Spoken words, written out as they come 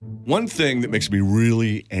One thing that makes me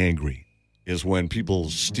really angry is when people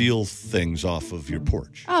steal things off of your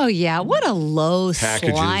porch. Oh, yeah. What a low,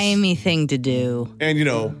 Packages. slimy thing to do.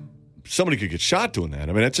 And, somebody could get shot doing that.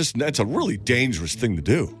 I mean, that's a really dangerous thing to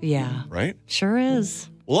do. Yeah. Right? Sure is.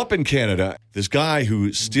 Well, up in Canada, this guy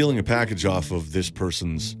who's stealing a package off of this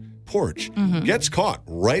person's porch gets caught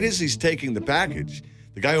right as he's taking the package.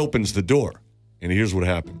 The guy opens the door, and here's what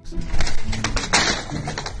happens.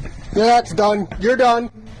 Yeah, that's done. You're done.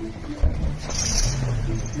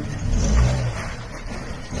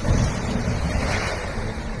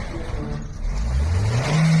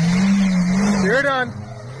 You're done.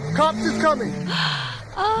 Cops is coming.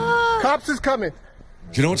 Cops is coming.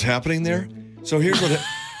 Do you know what's happening there? So here's what...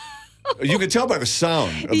 You can tell by the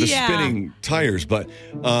sound of the spinning tires, but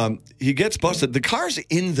he gets busted. The car's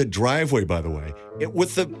in the driveway, by the way,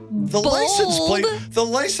 with the license plate. The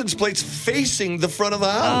license plate's facing the front of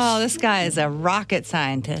the house. Oh, this guy is a rocket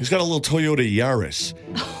scientist. He's got a little Toyota Yaris,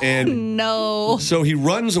 and No. so he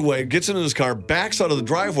runs away, gets into his car, backs out of the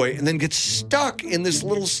driveway, and then gets stuck in this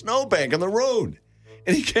little snowbank on the road.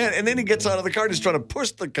 And he can't. And then he gets out of the car and he's trying to push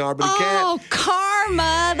the car, but he can't. Oh,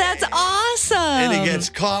 karma. That's awesome. And he gets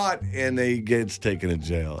caught and he gets taken to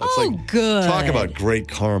jail. It's good. Talk about great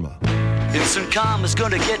karma. Instant karma's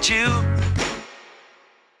gonna get you.